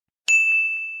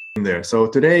there. So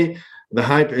today, the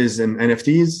hype is in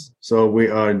NFTs. So we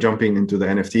are jumping into the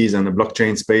NFTs and the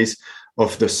blockchain space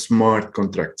of the smart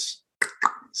contracts.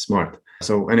 Smart.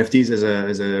 So NFTs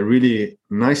is a really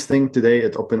nice thing today.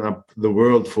 It opened up the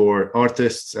world for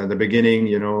artists at the beginning,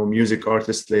 music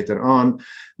artists later on,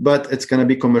 but it's going to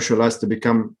be commercialized to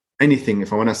become anything.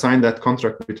 If I want to sign that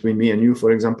contract between me and you,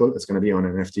 for example, it's going to be on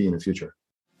an NFT in the future.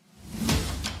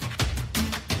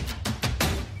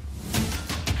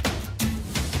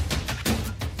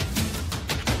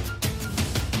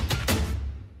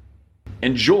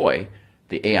 Enjoy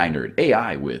the AI Nerd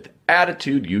AI with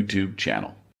Attitude YouTube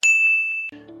channel.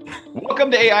 Welcome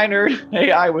to AI Nerd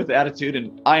AI with Attitude,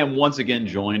 and I am once again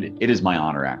joined. It is my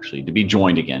honor, actually, to be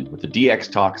joined again with the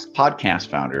DX Talks podcast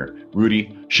founder,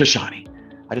 Rudy Shoshani.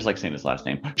 I just like saying his last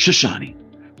name, Shoshani.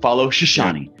 Follow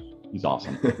Shoshani. He's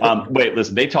awesome. Wait,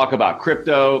 listen, they talk about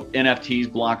crypto, NFTs,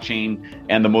 blockchain,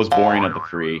 and the most boring of the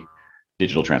three,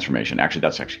 digital transformation. Actually,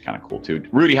 that's actually kind of cool too.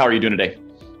 Rudy, how are you doing today?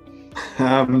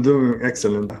 I'm doing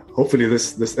excellent. Hopefully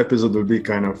this episode will be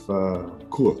kind of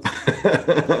cool.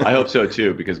 I hope so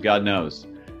too, because God knows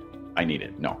I need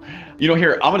it. No.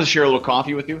 Here, I'm going to share a little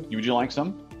coffee with you. Would you like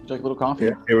some? Would you like a little coffee?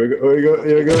 Yeah, here we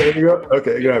go.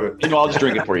 Okay, grab it. I'll just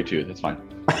drink it for you too. That's fine.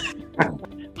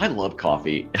 I love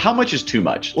coffee. How much is too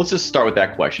much? Let's just start with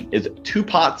that question. Is 2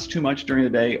 pots too much during the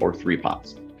day or 3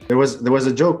 pots? There was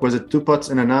a joke. Was it 2 pots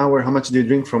in an hour? How much do you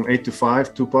drink from 8 to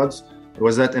 5? 2 pots?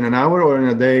 Was that in an hour or in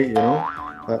a day,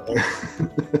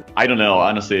 I don't know.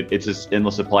 Honestly, it's just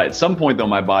endless supply. At some point, though,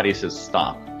 my body says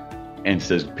stop and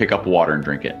says pick up water and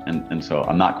drink it. And so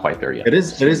I'm not quite there yet. It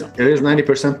is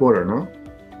 90% water, no?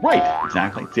 Right.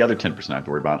 Exactly. It's the other 10% I have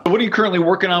to worry about. What are you currently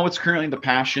working on? What's currently the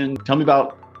passion? Tell me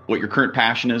about what your current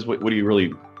passion is. What are you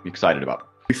really excited about?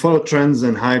 We follow trends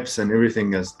and hypes and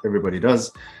everything as everybody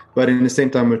does. But in the same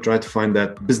time, we try to find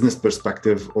that business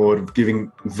perspective or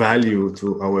giving value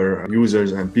to our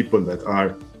users and people that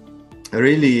are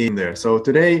really in there. So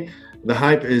today, the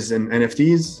hype is in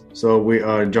NFTs. So we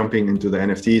are jumping into the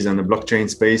NFTs and the blockchain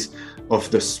space of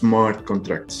the smart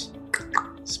contracts.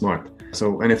 Smart.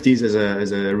 So NFTs is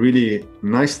a really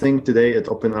nice thing today. It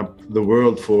opened up the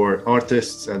world for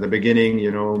artists at the beginning,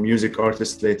 music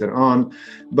artists later on,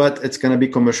 but it's going to be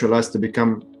commercialized to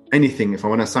become anything. If I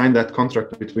want to sign that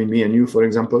contract between me and you, for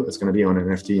example, it's going to be on an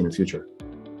NFT in the future.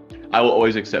 I will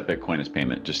always accept Bitcoin as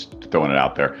payment, just throwing it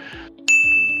out there.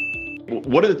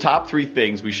 What are the top 3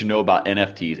 things we should know about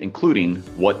NFTs, including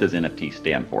what does NFT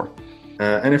stand for?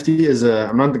 NFT is,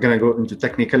 I'm not going to go into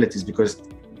technicalities because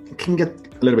it can get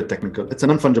a little bit technical. It's a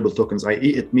non-fungible tokens,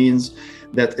 i.e. it means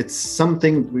that it's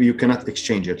something you cannot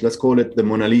exchange it. Let's call it the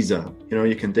Mona Lisa.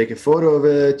 You can take a photo of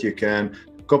it, you can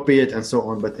copy it and so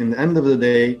on. But in the end of the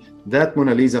day, that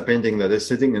Mona Lisa painting that is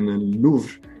sitting in the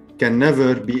Louvre can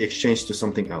never be exchanged to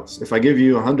something else. If I give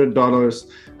you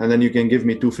 $100 and then you can give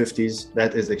me 250s,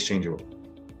 that is exchangeable.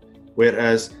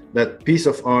 Whereas that piece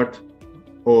of art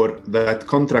or that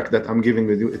contract that I'm giving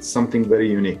with you, it's something very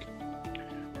unique.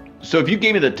 So if you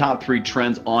gave me the top 3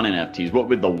 trends on NFTs, what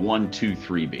would the 1, 2,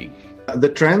 3 be? The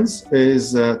trends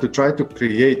is to try to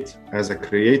create as a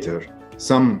creator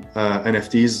some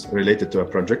NFTs related to a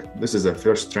project. This is a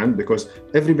first trend because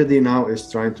everybody now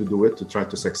is trying to do it, to try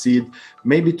to succeed,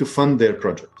 maybe to fund their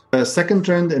project. The second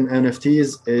trend in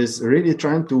NFTs is really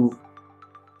trying to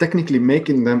technically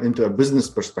making them into a business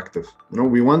perspective.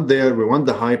 We want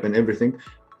the hype and everything,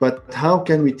 but how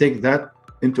can we take that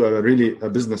into a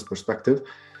business perspective?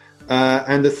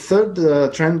 And the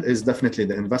third trend is definitely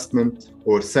the investment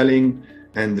or selling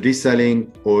and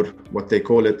reselling, or what they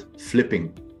call it,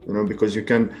 flipping. Because you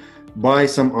can buy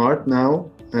some art now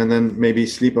and then maybe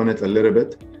sleep on it a little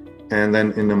bit. And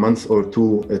then in a month or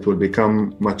 2, it will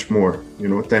become much more,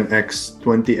 10x,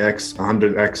 20x,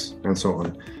 100x, and so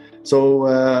on.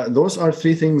 So those are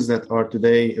 3 things that are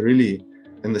today really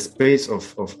in the space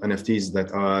of NFTs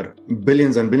that are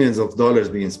billions and billions of dollars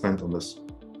being spent on this.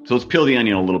 So let's peel the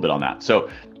onion a little bit on that. So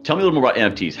tell me a little more about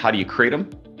NFTs. How do you create them?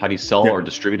 How do you sell or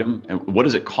distribute them? And what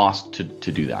does it cost to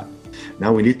do that?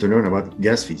 Now we need to learn about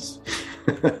gas fees.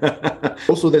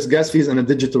 Also, there's gas fees in a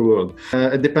digital world.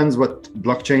 It depends what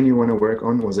blockchain you want to work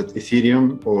on. Was it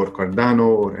Ethereum or Cardano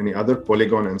or any other,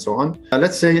 Polygon and so on?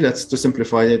 To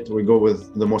simplify it, we go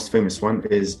with the most famous one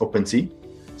is OpenSea.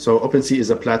 So OpenSea is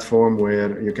a platform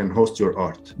where you can host your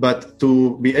art. But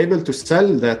to be able to sell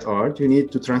that art, you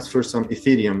need to transfer some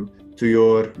Ethereum to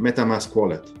your MetaMask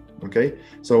wallet. Okay,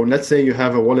 so let's say you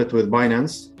have a wallet with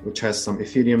Binance, which has some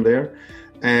Ethereum there,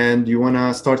 and you want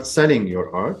to start selling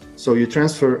your art. So you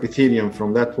transfer Ethereum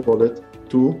from that wallet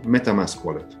to MetaMask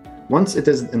wallet. Once it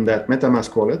is in that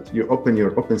MetaMask wallet, you open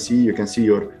your OpenSea, you can see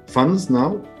your funds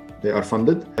now they are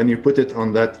funded, and you put it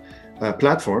on that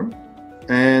platform,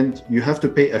 and you have to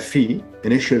pay a fee,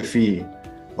 initial fee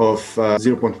of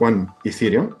 0.1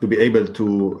 Ethereum to be able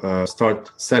to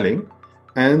start selling.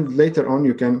 And later on,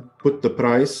 you can put the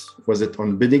price, was it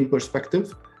on bidding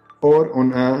perspective or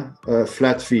on a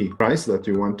flat fee price that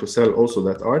you want to sell also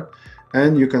that art,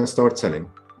 and you can start selling.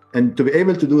 And to be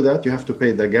able to do that, you have to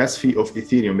pay the gas fee of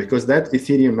Ethereum, because that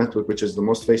Ethereum network, which is the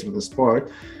most famous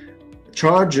part,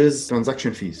 charges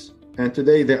transaction fees. And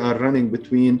today they are running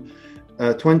between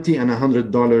 $20 and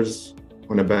 $100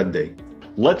 on a bad day.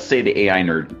 Let's say the AI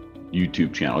Nerd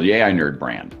YouTube channel, the AI Nerd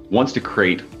brand, wants to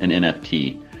create an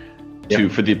NFT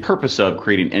for the purpose of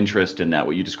creating interest in that,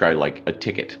 what you described like a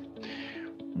ticket.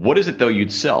 What is it though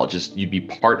you'd sell? Just you'd be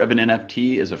part of an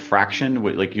NFT as a fraction?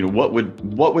 Like, you know, what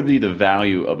would be the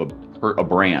value of a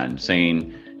brand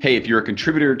saying, hey, if you're a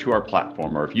contributor to our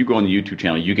platform, or if you go on the YouTube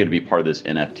channel, you get to be part of this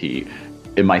NFT?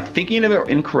 Am I thinking of it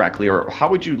incorrectly, or how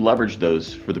would you leverage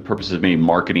those for the purposes of maybe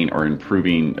marketing or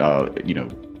improving,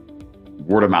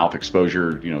 word of mouth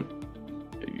exposure,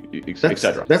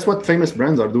 etc.? That's what famous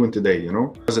brands are doing today,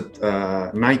 Was it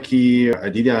Nike,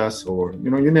 Adidas, or,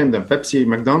 you name them, Pepsi,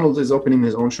 McDonald's is opening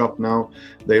his own shop now.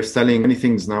 They're selling many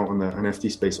things now on the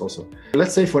NFT space also.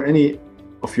 Let's say for any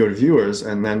of your viewers,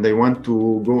 and then they want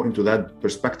to go into that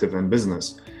perspective and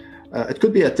business, it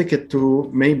could be a ticket to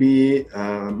maybe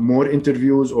more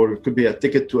interviews, or it could be a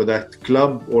ticket to that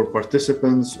club or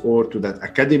participants, or to that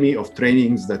academy of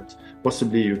trainings that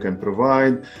possibly you can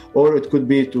provide, or it could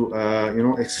be to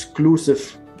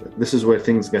exclusive. This is where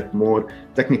things get more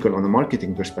technical on the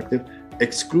marketing perspective.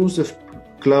 Exclusive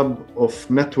club of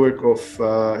network of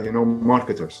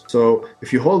marketers. So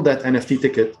if you hold that NFT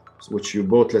ticket, which you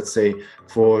bought, let's say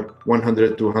for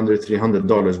 $100, $200,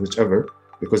 $300, whichever,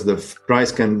 because the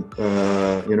price can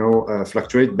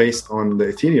fluctuate based on the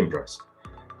Ethereum price.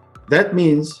 That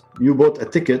means you bought a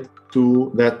ticket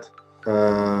to that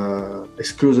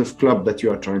exclusive club that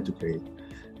you are trying to create.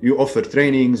 You offer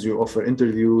trainings, you offer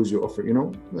interviews, you offer,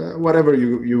 whatever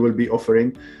you will be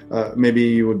offering. Maybe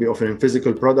you will be offering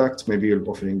physical products, maybe you'll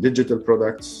be offering digital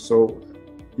products. So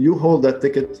you hold that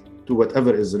ticket to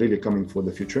whatever is really coming for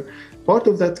the future, part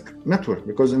of that network,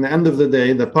 because in the end of the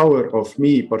day, the power of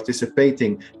me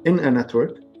participating in a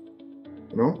network,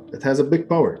 it has a big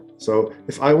power. So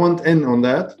if I want in on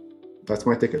that, that's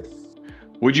my ticket.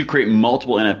 Would you create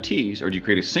multiple NFTs, or do you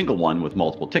create a single one with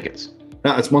multiple tickets?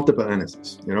 No, it's multiple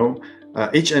NFTs.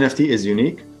 Each NFT is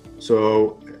unique,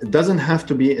 so it doesn't have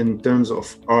to be in terms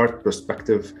of art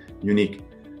perspective unique.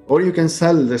 Or you can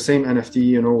sell the same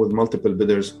NFT, with multiple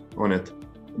bidders on it.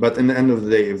 But in the end of the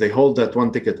day, if they hold that one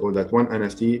ticket or that one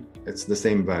NFT, it's the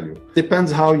same value.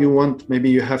 Depends how you want. Maybe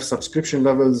you have subscription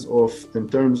levels in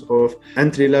terms of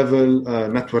entry-level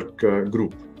network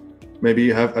group. Maybe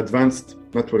you have advanced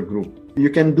network group. You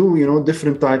can do,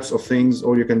 different types of things,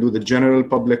 or you can do the general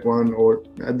public one, or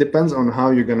it depends on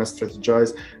how you're going to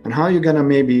strategize and how you're going to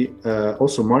maybe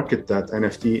also market that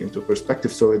NFT into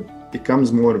perspective so it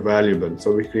becomes more valuable.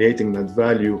 So we're creating that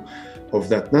value of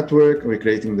that network, we're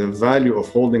creating the value of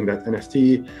holding that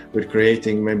NFT, we're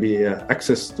creating maybe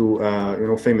access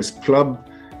to, famous club,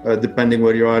 depending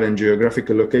where you are in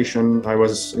geographical location. I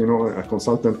was, a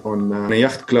consultant on a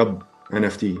yacht club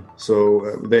NFT.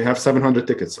 So they have 700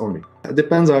 tickets only. It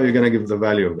depends how you're going to give the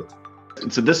value of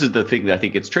it. So this is the thing that I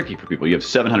think it's tricky for people. You have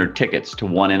 700 tickets to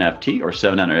one NFT, or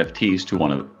 700 NFTs to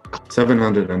one of...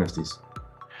 700 NFTs.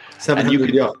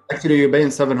 700 yachts. Actually, you're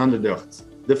buying 700 yachts.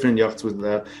 Different yachts with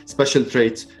special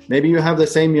traits. Maybe you have the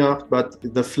same yacht, but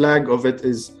the flag of it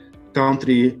is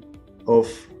country of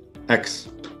X.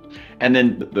 And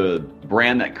then the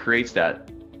brand that creates that,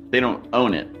 they don't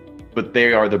own it, but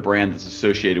they are the brand that's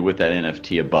associated with that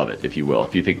NFT above it, if you will.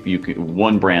 If you think you can,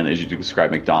 one brand, as you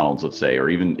describe McDonald's, let's say, or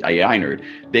even AI Nerd,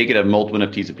 they could have multiple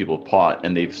NFTs that people have bought,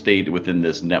 and they've stayed within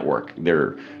this network.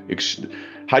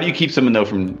 How do you keep someone though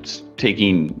from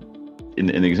taking, in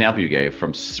the example you gave,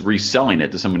 from reselling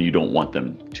it to someone you don't want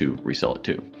them to resell it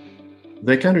to?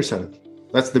 They can resell it.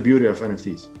 That's the beauty of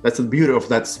NFTs. That's the beauty of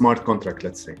that smart contract,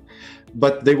 let's say.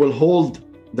 But they will hold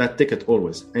that ticket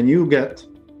always, and you get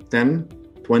 10,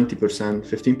 20%,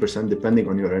 15%, depending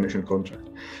on your initial contract.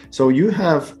 So you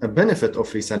have a benefit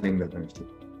of reselling that NFT.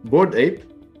 Bored Ape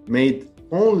made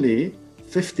only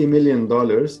 $50 million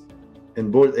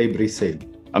in Bored Ape resale.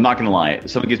 I'm not going to lie. If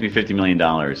someone gives me $50 million,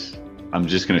 I'm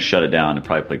just going to shut it down and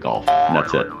probably play golf. And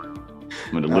that's it.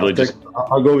 I'm going to literally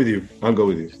I'll go with you.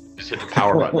 Just hit the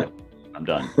power button. I'm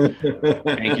done.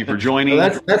 Thank you for joining.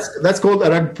 That's called a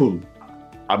rug pull.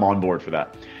 I'm on board for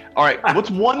that. All right. What's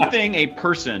one thing a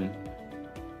person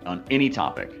on any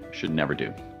topic should never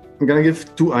do? I'm going to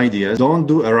give two ideas. Don't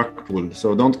do a rug pull.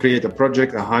 So don't create a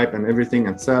project, a hype and everything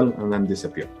and sell and then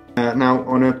disappear. Now,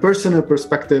 on a personal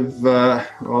perspective,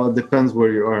 well, it depends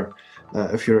where you are.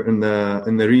 If you're in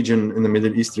the region, in the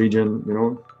Middle East region,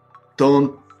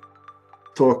 don't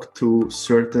talk to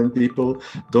certain people.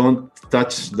 Don't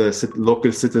touch the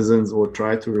local citizens or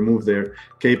try to remove their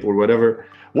cape or whatever.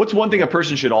 What's one thing a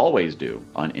person should always do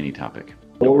on any topic?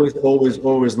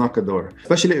 Always knock a door.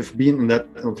 Especially if being in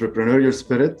that entrepreneurial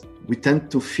spirit, we tend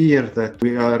to fear that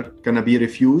we are going to be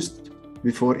refused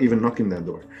before even knocking that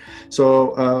door.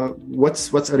 So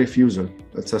what's a refusal?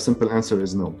 It's a simple answer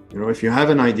is no. If you have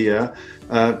an idea,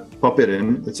 pop it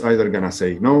in. It's either going to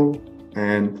say no,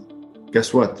 and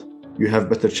guess what? You have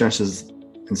better chances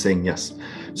in saying yes.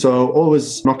 So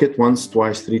always knock it once,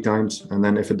 twice, 3 times, and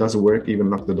then if it doesn't work, even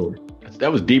knock the door.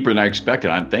 That was deeper than I expected.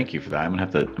 Thank you for that. I'm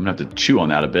gonna have to chew on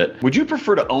that a bit. Would you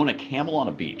prefer to own a camel on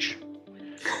a beach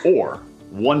or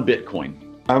 1 Bitcoin?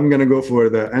 I'm gonna go for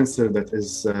the answer that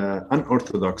is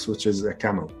unorthodox, which is a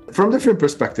camel. From different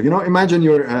perspective, imagine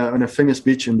you're on a famous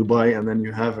beach in Dubai, and then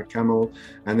you have a camel,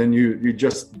 and then you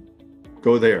just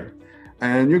go there,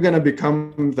 and you're gonna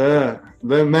become the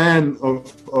man of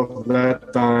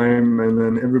that time, and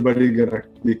then everybody gonna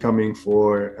be coming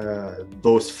for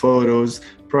those photos,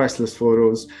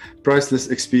 priceless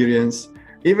experience.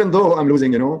 Even though I'm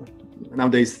losing,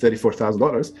 nowadays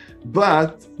 $34,000,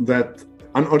 but that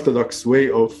unorthodox way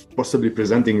of possibly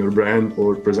presenting your brand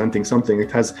or presenting something,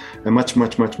 it has a much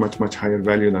higher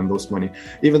value than those money.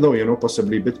 Even though,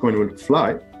 possibly Bitcoin will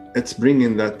fly, it's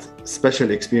bringing that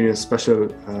special experience, special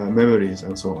memories,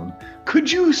 and so on. Could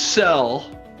you sell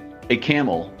a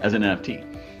camel as an NFT?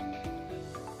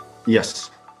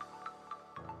 Yes.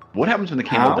 What happens when the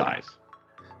camel dies?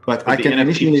 But I can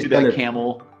initially sell that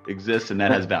camel exists and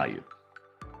that has value.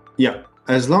 Yeah,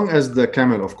 as long as the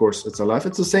camel, of course, it's alive.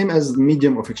 It's the same as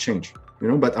medium of exchange,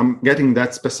 but I'm getting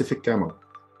that specific camel.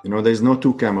 There's no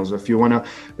 2 camels. If you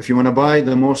wanna buy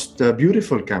the most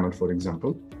beautiful camel, for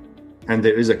example, and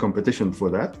there is a competition for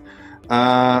that,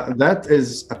 that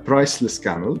is a priceless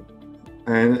camel.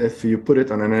 And if you put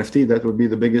it on an NFT, that would be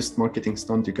the biggest marketing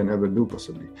stunt you can ever do,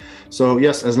 possibly. So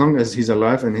yes, as long as he's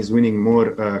alive and he's winning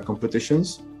more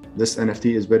competitions, this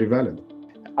NFT is very valid.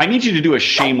 I need you to do a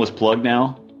shameless plug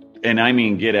now. And I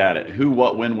mean, get at it. Who,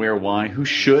 what, when, where, why, who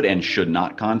should and should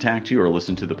not contact you or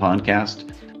listen to the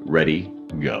podcast. Ready,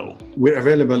 go. We're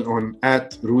available on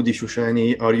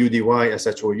 @RudyShoushani,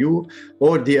 RUDYSHOU,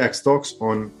 or DX Talks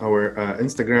on our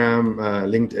Instagram,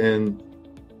 LinkedIn,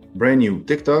 brand new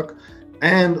TikTok,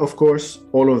 and of course,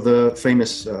 all of the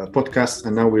famous podcasts.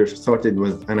 And now we're started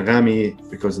with Anghami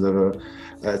because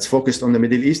it's focused on the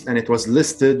Middle East, and it was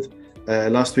listed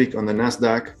last week on the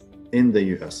NASDAQ in the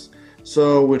US.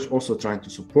 So we're also trying to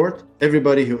support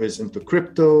everybody who is into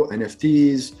crypto,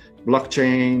 NFTs,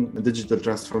 blockchain, digital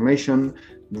transformation.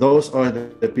 Those are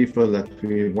the people that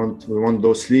we want. We want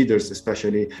those leaders,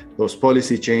 especially those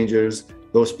policy changers,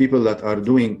 those people that are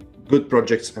doing good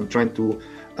projects and trying to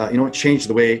change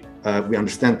the way we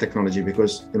understand technology.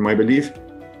 Because in my belief,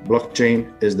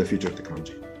 blockchain is the future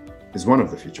technology. It's one of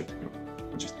the future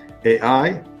technologies.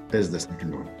 AI is the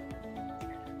second one.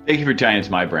 Thank you for tying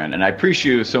into my brand. And I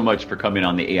appreciate you so much for coming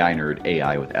on the AI Nerd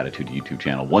AI with Attitude YouTube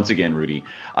channel. Once again, Rudy,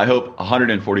 I hope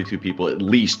 142 people at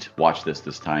least watch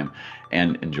this time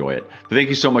and enjoy it. But thank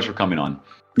you so much for coming on.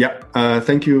 Yeah,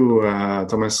 thank you,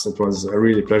 Thomas. It was a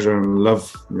really pleasure and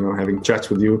love, having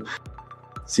chats with you.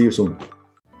 See you soon.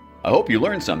 I hope you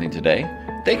learned something today.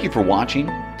 Thank you for watching.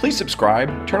 Please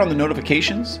subscribe, turn on the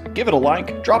notifications, give it a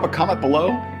like, drop a comment below,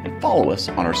 and follow us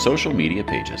on our social media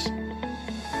pages.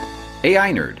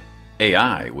 AI Nerd,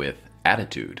 AI with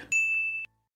Attitude.